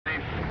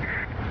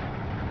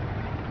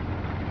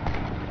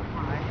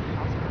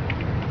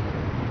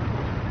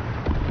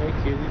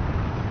kitty?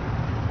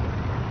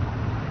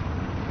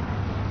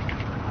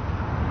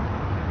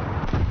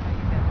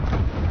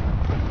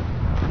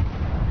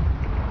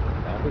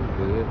 I've been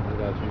good. What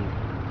about you?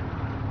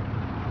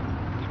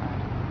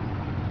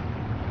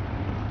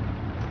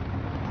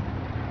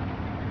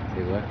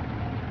 Say what?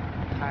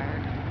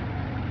 Tired.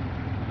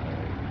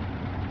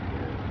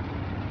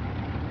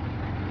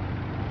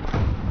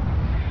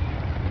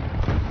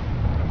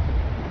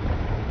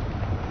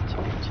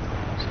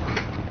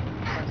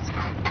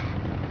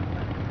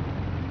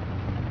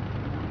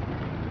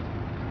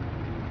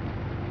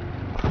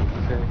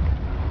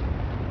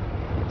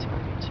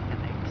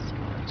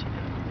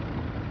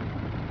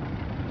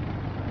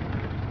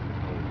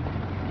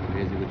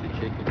 Busy with the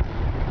chicken.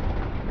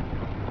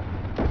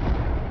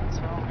 That's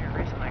the only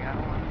reason I got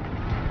one.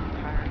 I'm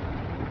tired of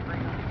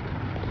freedom.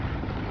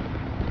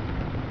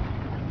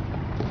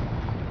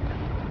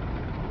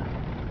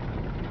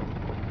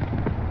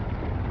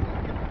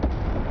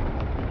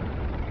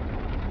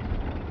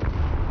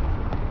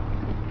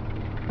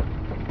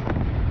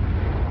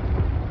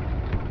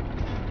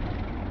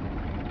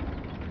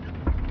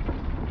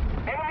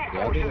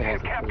 Yeah, I think it has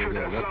some pretty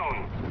good luck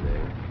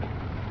today.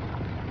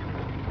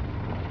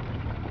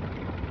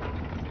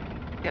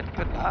 Get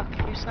good luck,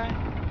 you say?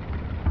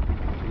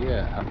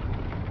 Yeah,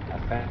 I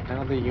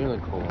found the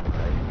unicorn,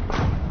 right?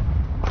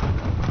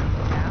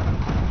 Yeah.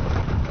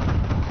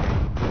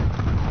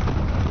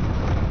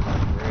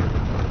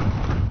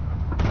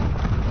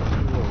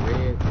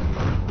 Red.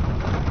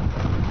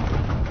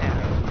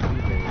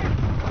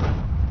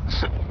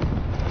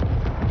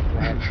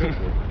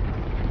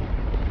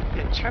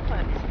 Good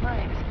triplets,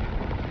 nice.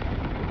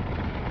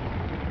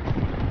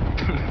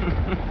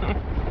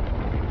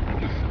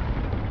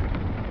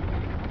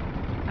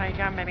 Now you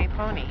got a mini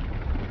pony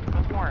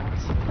with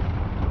horns.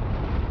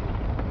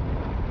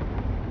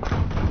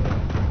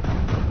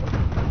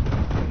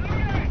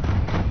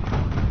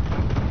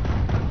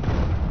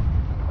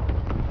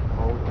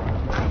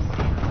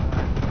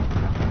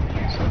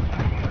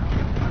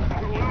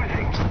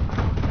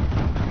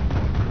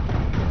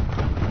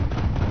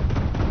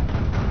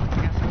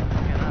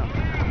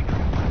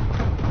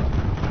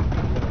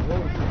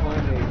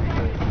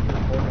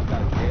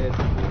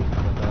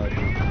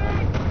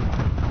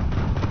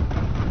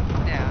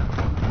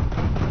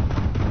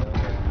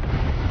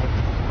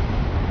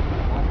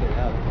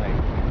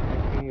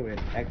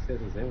 Access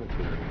his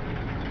inventory.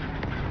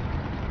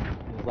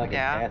 It's like an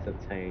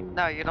ascertain.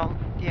 No, you don't.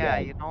 Yeah,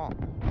 you don't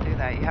do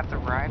that. You have to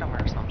ride them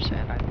or some shit,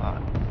 I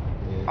thought.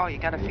 Yeah, Oh, you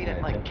gotta feed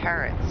it like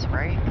carrots,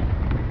 right?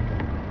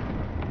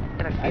 You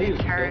gotta feed it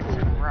carrots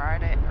and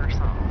ride it or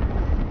something.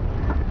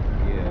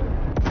 Yeah.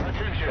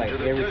 It's like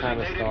every time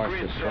it starts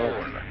to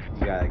build,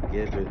 you gotta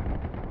give it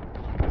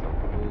some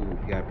food.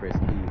 You gotta press E.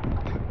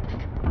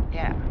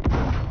 Yeah.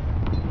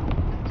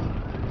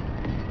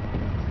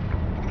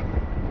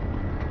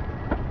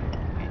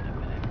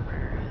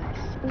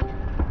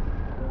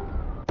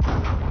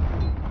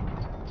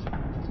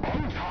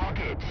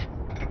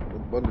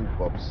 Bundle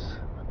pops.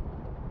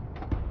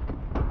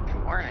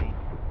 Good morning.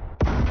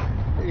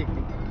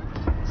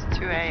 It's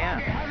 2 a.m.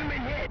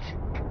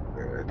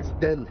 It's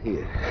 10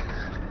 here.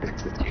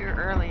 It's too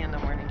early in the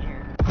morning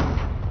here.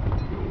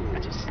 I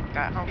just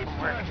got home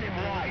from work.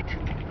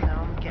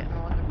 Now I'm getting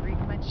one to breed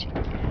my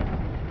chicken.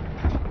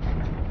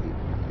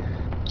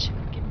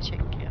 Chicken.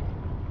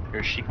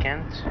 Your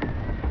chickens?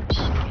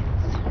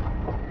 Chickens.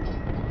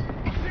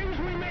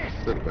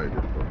 Certified.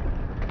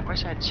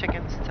 Wish I had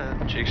chickens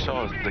to...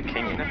 Jigsaw is the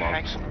king of the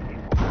box.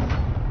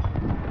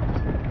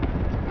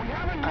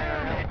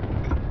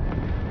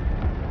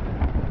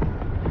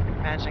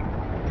 Imagine,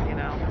 you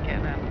know,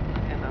 getting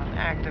in an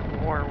active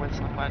war with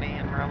somebody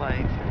in real life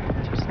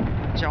and just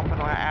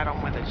jumping at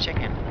them with a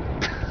chicken.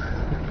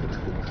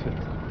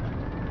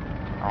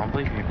 I don't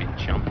believe you'd be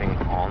jumping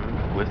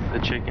on with the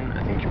chicken.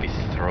 I think you'd be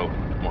throat,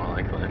 more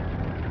likely.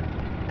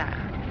 Nah,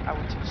 I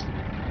would just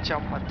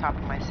jump on top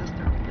of my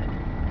sister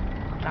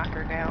and knock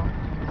her down,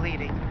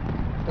 bleeding.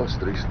 That's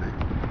triste.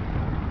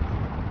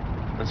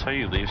 That's how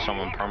you leave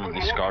someone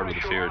permanently scarred with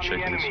the fear of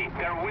chickens.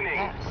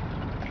 Yes.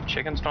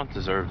 Chickens don't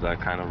deserve that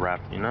kind of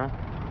rap, you know?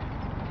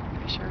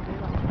 They sure do.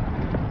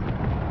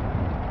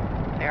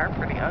 They are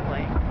pretty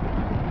ugly.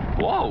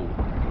 Whoa!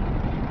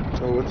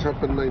 So what's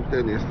happened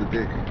 9-10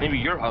 yesterday? Maybe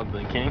you're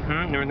ugly, King.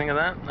 You ever think of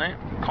that, right?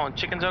 Calling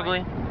chickens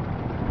ugly?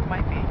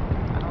 Might be.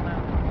 I don't know.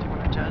 Do you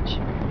want to judge?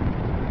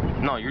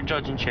 No, you're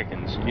judging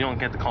chickens. You don't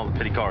get to call the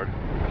pity card.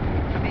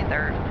 I mean,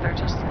 they're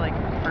just like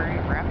furry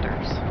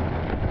raptors.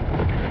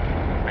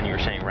 And you were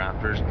saying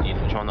raptors. You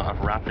want to know if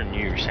a raptor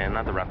knew you were saying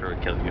that, the raptor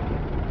would kill you.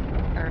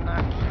 They're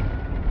not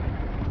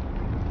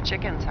cute.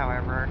 Chickens,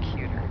 however, are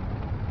cuter.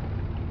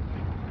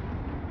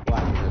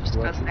 Why? Just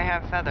because they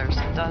have feathers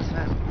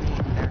doesn't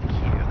mean they're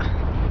cute.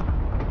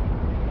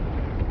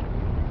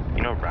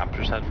 You know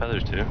raptors had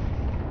feathers too?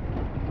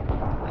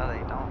 No,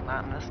 they don't.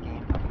 Not in this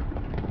game.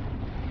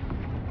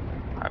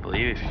 I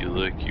believe if you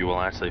look, you will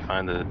actually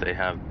find that they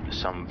have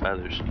some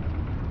feathers.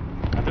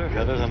 Are there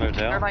feathers on their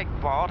tail? They're like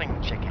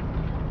balding chicken.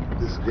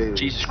 This game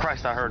Jesus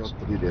Christ, that hurts.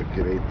 Not really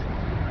accurate.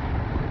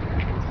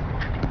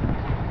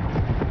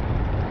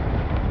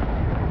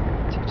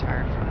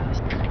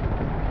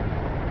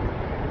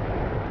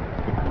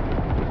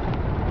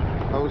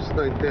 Now it's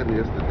 9:10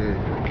 yesterday.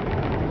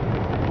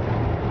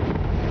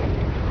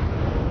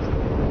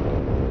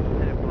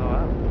 Did it blow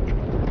up?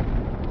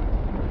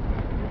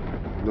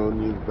 No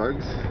new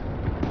bugs.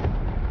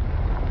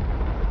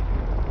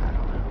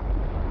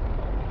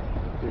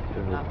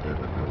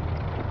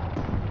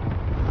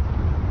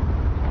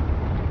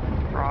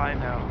 For all I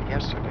know,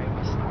 yesterday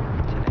was the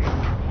work today.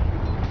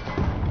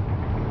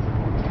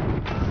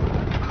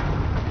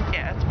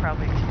 Yeah, it's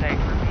probably today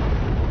for me.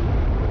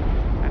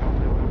 I don't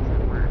know what's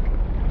at work.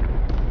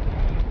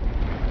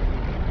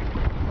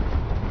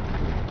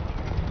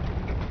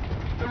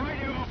 The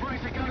radio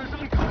operator gun is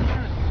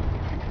unconscious.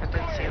 I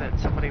did see that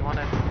somebody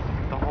wanted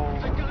the whole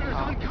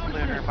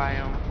lunar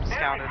biome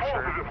scouted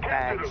for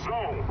bags.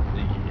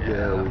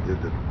 Yeah, we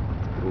did it.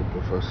 Group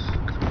of us,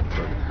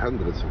 like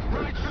hundreds of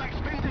bugs.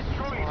 That's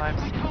all I've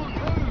seen.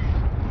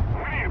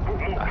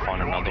 I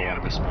found another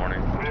one this morning.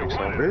 Took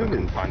so Really?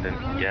 couldn't find any.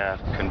 Yeah,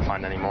 couldn't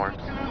find any more.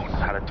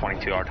 Had a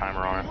 22-hour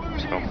timer on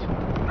it. So.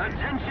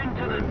 Attention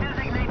to the I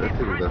designated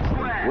think that's.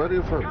 Where are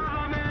you from?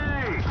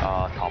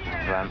 Top of the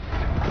vent.